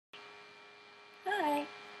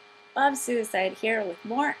Love Suicide here with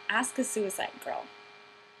more Ask a Suicide Girl.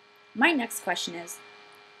 My next question is,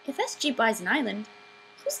 if SG buys an island,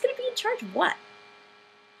 who's going to be in charge of what?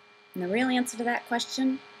 And the real answer to that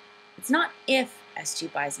question, it's not if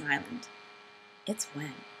SG buys an island, it's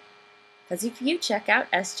when. Because if you check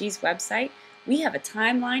out SG's website, we have a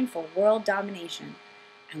timeline for world domination,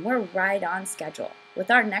 and we're right on schedule, with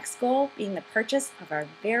our next goal being the purchase of our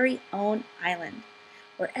very own island,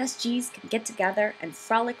 where SGs can get together and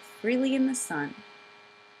frolic freely in the sun.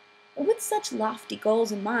 But with such lofty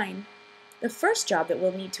goals in mind, the first job that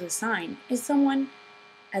we'll need to assign is someone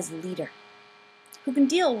as leader, who can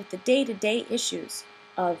deal with the day-to-day issues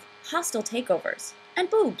of hostile takeovers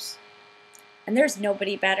and boobs. And there's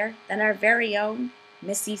nobody better than our very own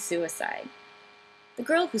Missy Suicide, the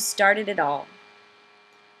girl who started it all.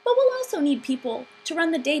 But we'll also need people to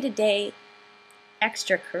run the day-to-day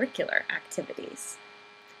extracurricular activities.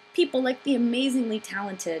 People like the amazingly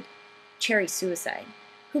talented Cherry Suicide,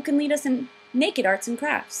 who can lead us in naked arts and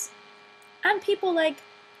crafts. And people like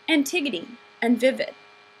Antigone and Vivid.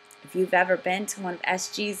 If you've ever been to one of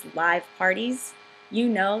SG's live parties, you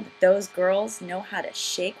know that those girls know how to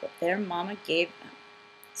shake what their mama gave them.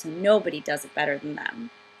 So nobody does it better than them.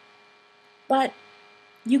 But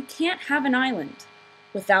you can't have an island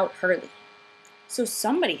without Hurley. So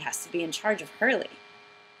somebody has to be in charge of Hurley.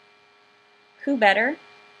 Who better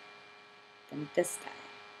than this guy?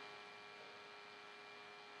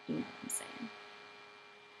 You know.